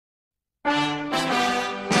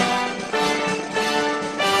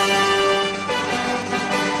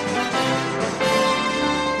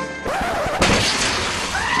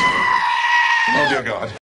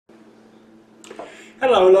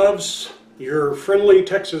Your friendly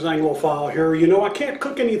Texas Anglophile here. You know, I can't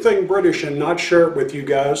cook anything British and not share it with you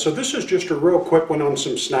guys, so this is just a real quick one on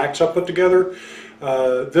some snacks I put together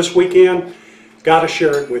this weekend. Gotta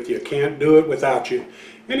share it with you. Can't do it without you.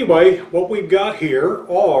 Anyway, what we've got here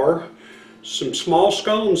are some small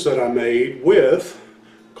scones that I made with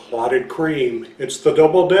clotted cream. It's the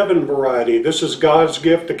double Devon variety. This is God's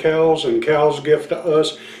gift to cows and cows' gift to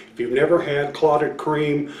us. If you've never had clotted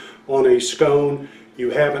cream on a scone, you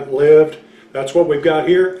haven't lived. That's what we've got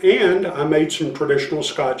here, and I made some traditional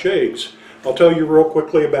Scotch eggs. I'll tell you real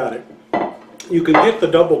quickly about it. You can get the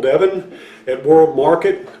double Devon at World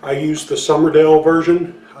Market. I used the Summerdale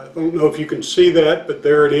version. I don't know if you can see that, but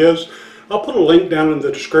there it is. I'll put a link down in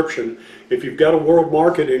the description. If you've got a World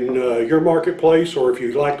Market in your marketplace, or if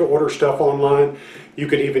you'd like to order stuff online, you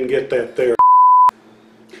can even get that there.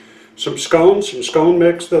 Some scones, some scone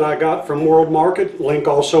mix that I got from World Market. Link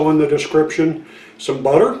also in the description. Some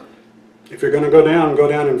butter. If you're going to go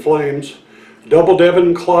down in flames. Double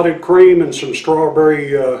Devon clotted cream and some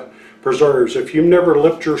strawberry preserves. If you've never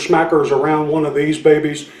lipped your smackers around one of these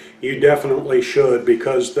babies, you definitely should,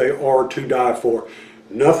 because they are to die for.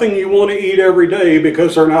 Nothing you want to eat every day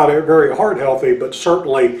because they're not very heart healthy, but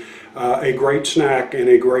certainly a great snack and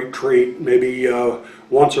a great treat, maybe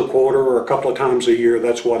once a quarter or a couple of times a year.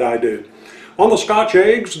 That's what I do. On the Scotch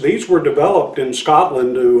eggs, these were developed in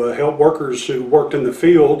Scotland to help workers who worked in the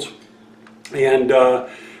fields. And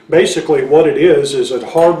basically what it is a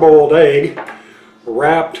hard-boiled egg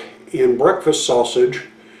wrapped in breakfast sausage,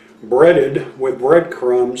 breaded with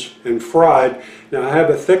breadcrumbs and fried. Now I have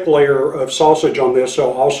a thick layer of sausage on this,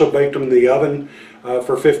 so I also baked them in the oven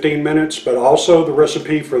for 15 minutes, but also the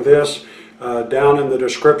recipe for this down in the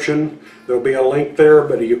description. There'll be a link there,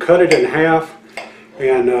 but you cut it in half,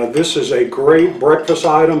 and this is a great breakfast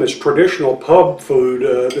item. It's traditional pub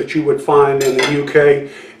food that you would find in the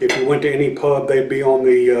UK. If you went to any pub, they'd be on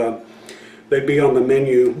the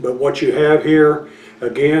menu. But what you have here,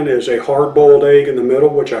 again, is a hard-boiled egg in the middle,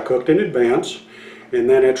 which I cooked in advance, and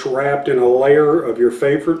then it's wrapped in a layer of your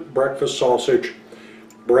favorite breakfast sausage,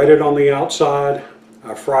 breaded on the outside.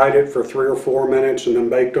 I fried it for 3 or 4 minutes and then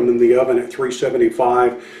baked them in the oven at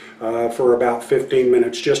 375 for about 15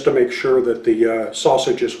 minutes, just to make sure that the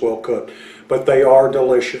sausage is well cooked. But they are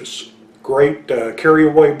delicious. Great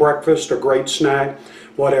carry-away breakfast, a great snack,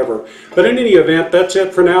 whatever. But in any event, that's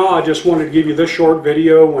it for now. I just wanted to give you this short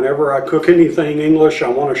video. Whenever I cook anything English, I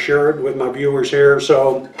want to share it with my viewers here.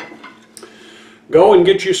 So go and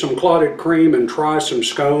get you some clotted cream and try some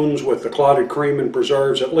scones with the clotted cream and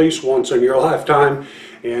preserves at least once in your lifetime.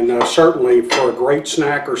 And certainly for a great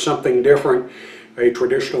snack or something different, a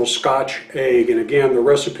traditional Scotch egg. And again, the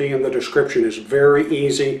recipe in the description is very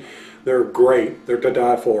easy. They're great. They're to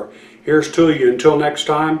die for. Here's to you. Until next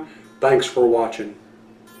time, thanks for watching.